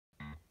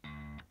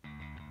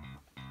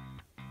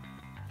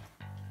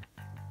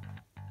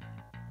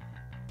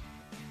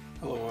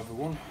Hello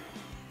everyone,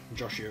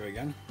 Josh here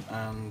again,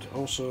 and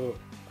also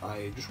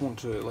I just want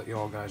to let you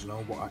all guys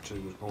know what actually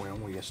was going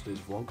on with yesterday's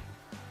vlog.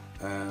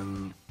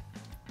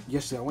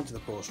 Yesterday I went to the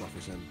post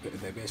office and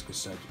they basically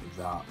said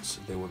that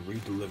they would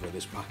re-deliver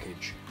this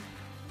package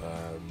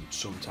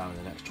sometime in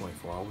the next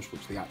 24 hours,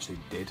 which they actually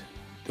did.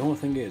 The only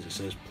thing is, it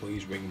says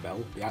please ring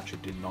bell. They actually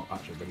did not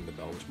actually ring the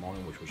bell this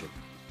morning, which was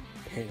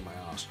a pain in my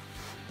ass.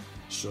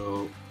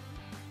 So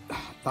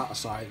that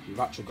aside, we've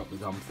actually got the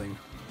damn thing.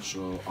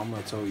 So I'm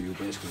going to tell you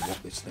basically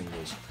what this thing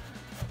is.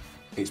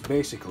 It's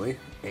basically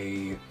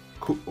a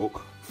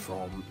cookbook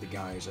from the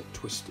guys at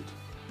Twisted.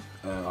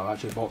 I've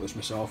actually bought this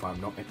myself. I'm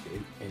not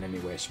in any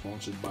way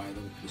sponsored by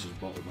them. This is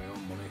bought with my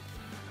own money.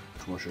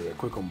 Just want to show you a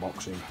quick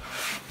unboxing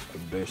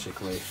of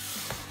basically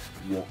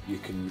what you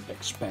can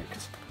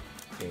expect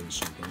in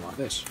something like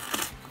this.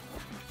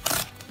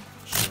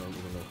 So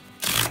we're going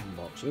to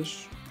unbox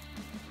this.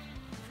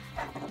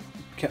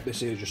 Kept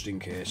this here just in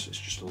case. It's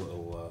just a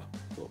little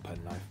pen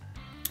knife,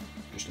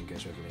 just in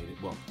case we ever need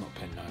it. Well, not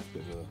pen knife,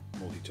 but a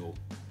multi-tool.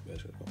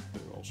 Basically, got a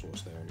bit of all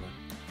sorts there and there.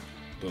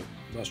 But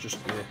that's just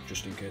here,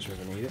 just in case we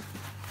ever need it.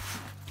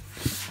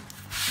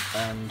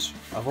 And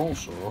I've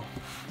also,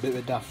 a bit of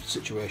a daft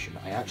situation,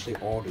 I actually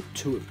ordered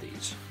 2 of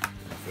these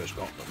when I first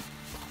got them.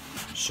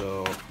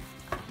 So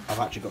I've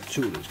actually got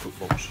 2 of these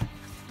cookbooks.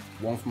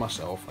 One for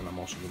myself, and I'm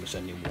also going to be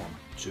sending one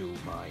to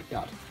my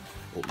dad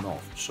up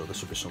north. So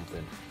this will be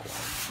something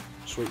quite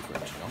sweet for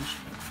him, to be honest.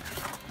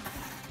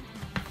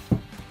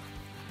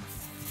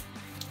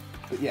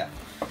 But yeah,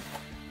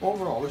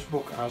 overall this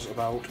book has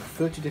about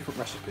 30 different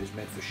recipes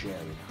made for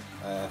sharing.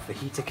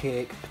 Fajita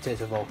cake,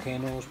 potato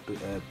volcanoes,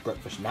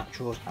 breakfast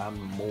nachos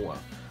and more.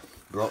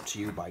 Brought to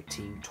you by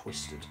Team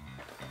Twisted.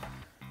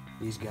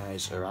 These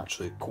guys are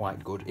actually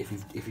quite good. If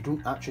you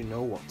don't actually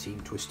know what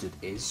Team Twisted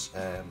is,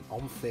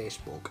 on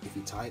Facebook, if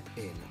you type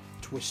in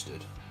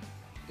Twisted,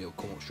 it'll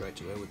come up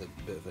straight away with a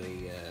bit of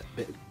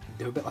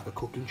they're a bit like a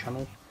cooking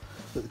channel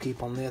that they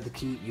keep on there. They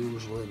keep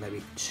usually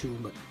maybe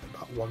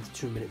about 1 to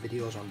 2 minute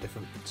videos on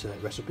different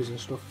recipes and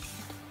stuff.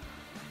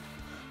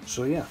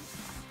 So yeah,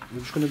 we're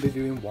just going to be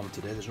doing one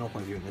today. There's no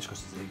point viewing this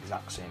because it's the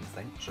exact same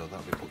thing, so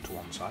that'll be put to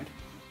one side.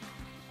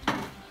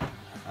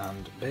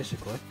 And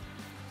basically,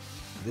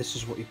 this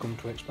is what you come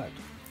to expect.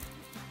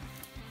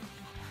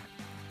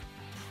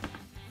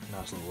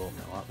 Nice little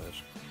opening like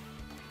this.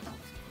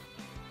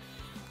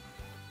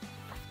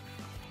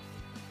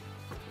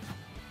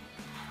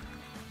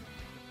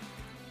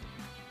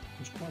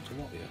 There's quite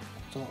a lot here,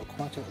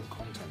 quite a lot of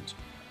content.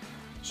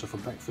 So for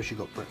breakfast, you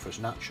got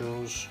breakfast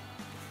nachos.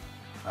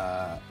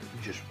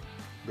 Just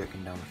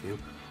breaking down a few.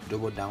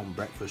 Double down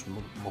breakfast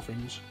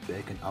muffins,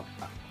 bacon,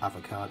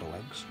 avocado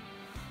eggs.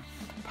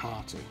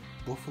 Party,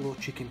 buffalo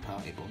chicken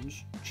party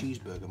buns,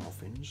 cheeseburger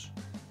muffins,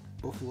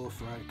 buffalo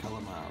fried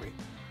calamari.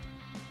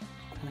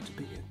 Quite a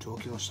bit here.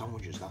 Tokyo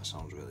sandwiches, that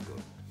sounds really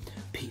good.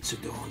 Pizza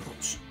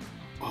donuts.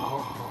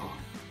 Oh,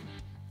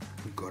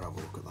 you've got to have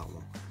a look at that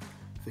one.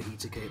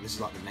 Fajita cake, this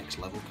is like the next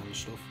level kind of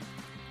stuff.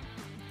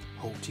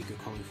 Whole tikka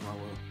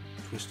cauliflower,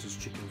 Twister's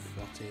chicken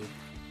fatty.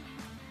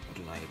 I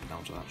don't know how you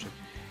pronounce it actually.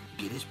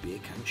 Guinness beer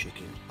can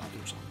chicken, that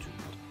doesn't sound too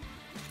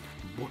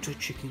bad. Butter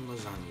chicken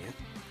lasagna.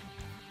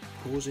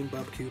 Posing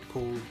barbecue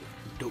pulled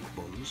duck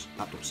buns,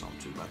 that doesn't sound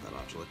too bad that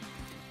actually.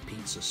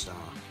 Pizza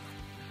star.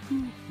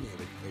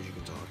 Maybe, as you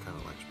can tell I kind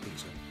of like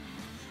pizza.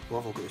 We'll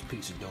have a look at this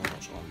pizza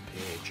donuts on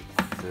page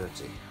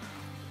 30.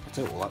 I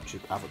tell you what, we'll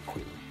actually have a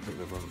quick bit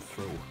of a run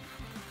through.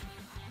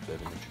 Bit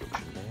of an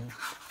introduction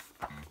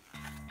there.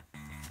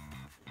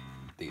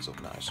 These look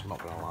nice, I'm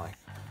not going to lie.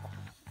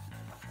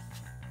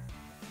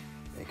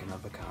 Bacon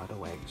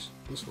avocado eggs.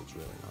 This looks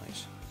really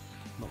nice,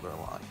 I'm not going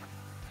to lie.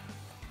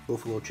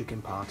 Buffalo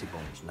chicken party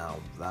buns, now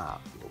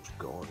that looks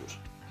gorgeous.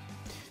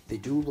 They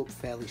do look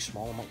fairly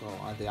small, I'm not going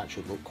to lie, they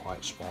actually look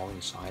quite small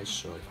in size,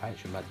 so if I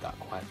actually made that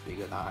quite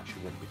bigger, that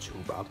actually wouldn't be too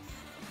bad.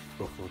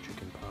 Buffalo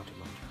chicken party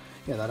buns.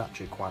 Yeah, that's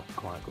actually quite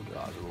good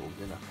as a little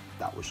dinner.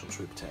 That was some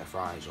sweet potato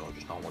fries or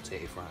just normal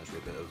potato fries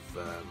with a bit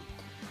of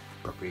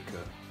paprika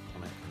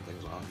on it and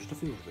things like that. Just a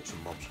few bits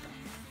and bobs.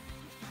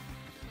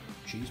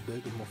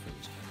 Cheeseburger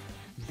muffins.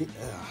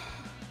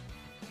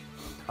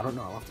 I don't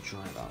know, I'll have to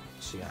try that,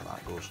 see how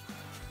that goes.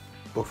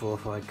 Buffalo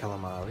fried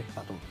calamari.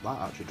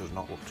 That actually does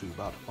not look too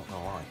bad, not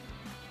gonna lie.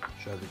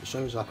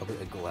 Shows like a bit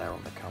of glare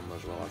on the camera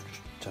as well. I've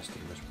just tested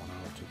this one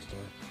out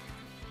today.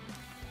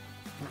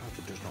 That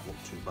actually does not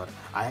look too bad.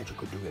 I actually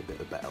could do a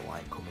bit of better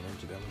light coming in,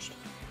 to be honest.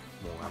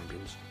 More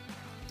ambience.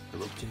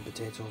 Erupting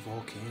potato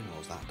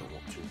volcanoes, that don't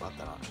look too bad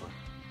then actually.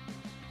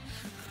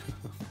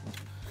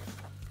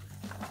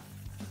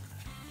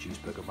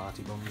 Cheeseburger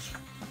party buns,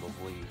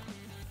 lovely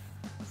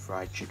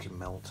fried chicken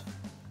melt.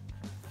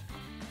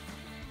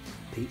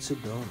 Pizza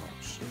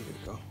donuts, there we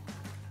go.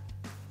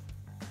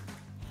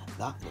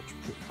 That looks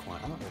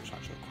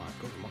actually quite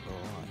good, I'm not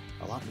gonna lie.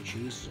 I like the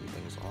cheeses and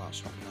things like that,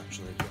 so I can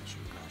actually get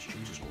some nice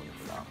cheeses going in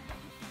for that.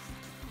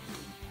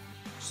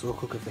 Slow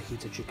cooker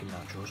fajita chicken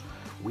nachos.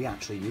 We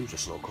actually use a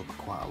slow cooker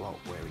quite a lot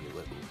where we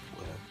live,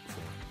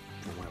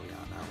 from where we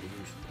are now. We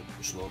use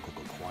the slow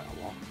cooker quite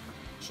a lot.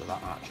 so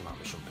that actually might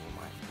be something we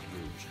might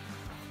use.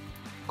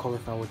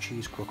 Cauliflower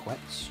cheese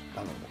croquettes,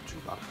 that don't look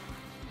too bad.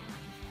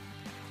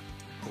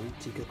 Old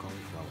tikka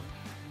cauliflower.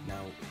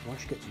 Now,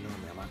 once you get to know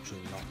me, I'm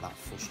actually not that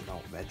fussed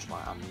about veg.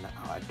 Like,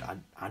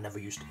 I never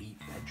used to eat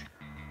veg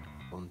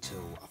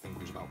until I think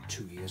it was about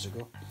 2 years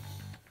ago.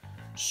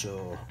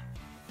 So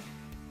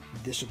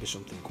this will be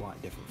something quite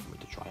different for me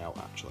to try out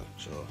actually.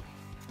 So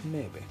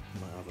maybe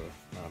might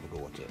have a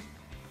go at it.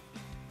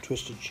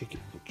 Twisted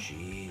chicken. Oh,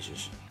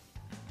 Jesus.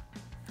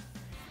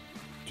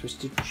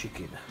 Twisted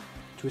chicken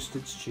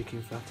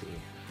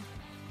fatty.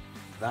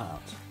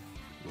 That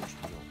looks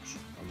nuts.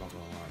 I'm not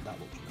gonna lie, that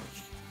looks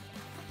nuts.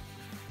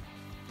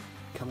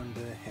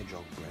 Camembert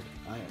hedgehog bread.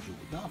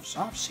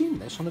 I've seen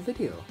this on a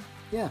video.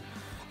 Yeah,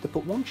 they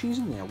put one cheese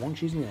in there and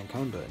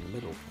camembert in the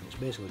middle, and it's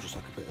basically just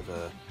like a bit of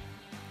a.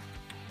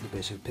 You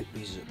basically pick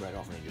pieces of bread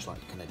off and you just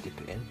like kind of dip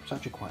it in. It's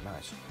actually quite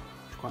nice.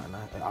 It's quite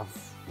nice.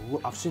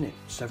 I've seen it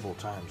several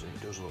times and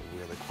it does look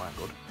really quite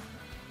good.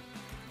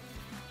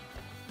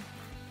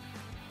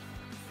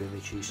 Philly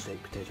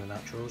cheesesteak potato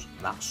nachos.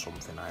 That's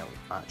something I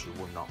actually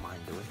would not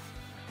mind doing.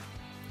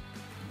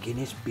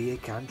 Guinness beer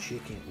can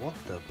chicken. What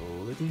the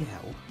bloody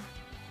hell?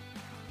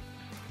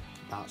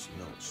 That's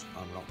nuts.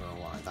 I'm not gonna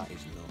lie, that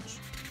is nuts.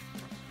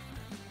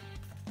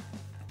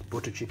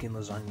 Butter chicken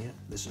lasagna.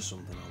 This is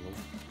something I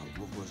love. I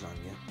love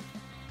lasagna.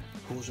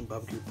 Hummus and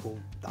barbecue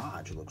pulled. That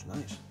actually looks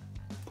nice.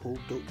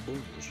 Pulled duck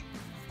buns.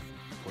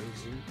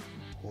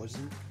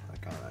 Hoisin. I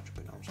can't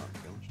actually pronounce that, to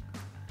be honest.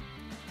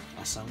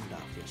 I sound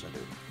daft, yes I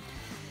do.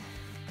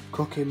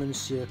 Coquille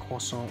monsieur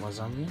croissant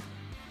lasagna.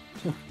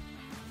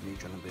 Me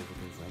trying to be up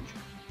in French.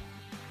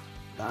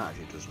 That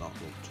actually does not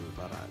look too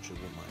bad. I actually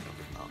wouldn't mind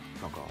having that.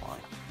 Not gonna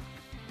lie.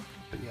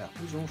 But yeah,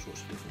 there's all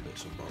sorts of different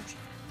bits and bobs.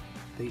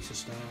 Pizza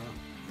star.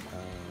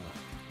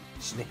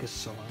 Snickers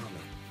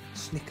salami.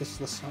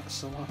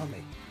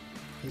 Salami.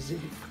 Is it?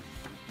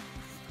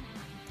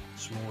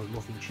 Small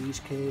muffin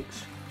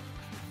cheesecakes.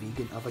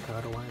 Vegan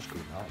avocado ice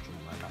cream. I actually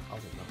don't mind that. I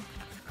don't know.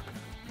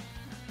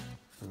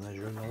 And there's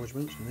your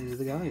acknowledgements, and these are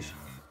the guys.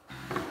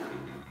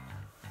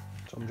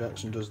 Tom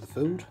Jackson does the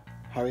food.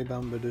 Harry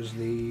Bamber does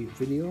the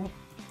video.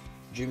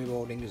 Jimmy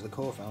Balding is the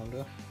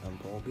co-founder, and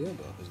Paul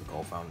Bierber is the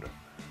co-founder.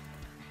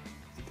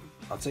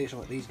 I'd say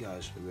something, these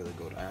guys are really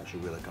good. I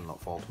actually really cannot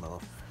fault them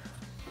enough.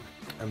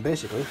 And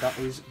basically, that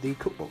is the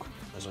cookbook,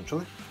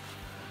 essentially.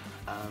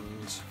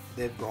 And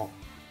they've got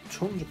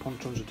tons upon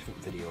tons of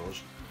different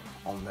videos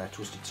on their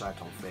Twisted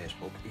site on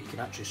Facebook. You can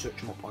actually search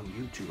them up on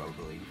YouTube, I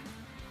believe.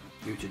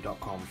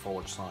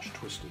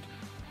 youtube.com/twisted.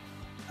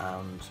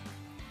 And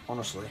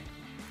honestly,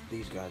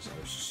 these guys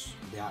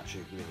they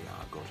actually really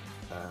are good.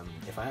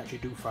 If I actually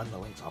do find the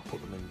links, I'll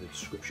put them in the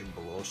description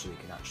below so you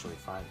can actually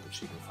find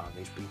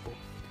these people.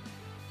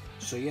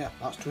 So yeah,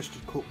 that's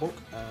Twisted Cookbook,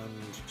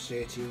 and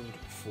stay tuned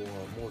for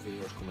more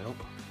videos coming up.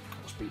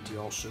 I'll speak to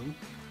you all soon.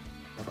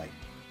 Bye bye.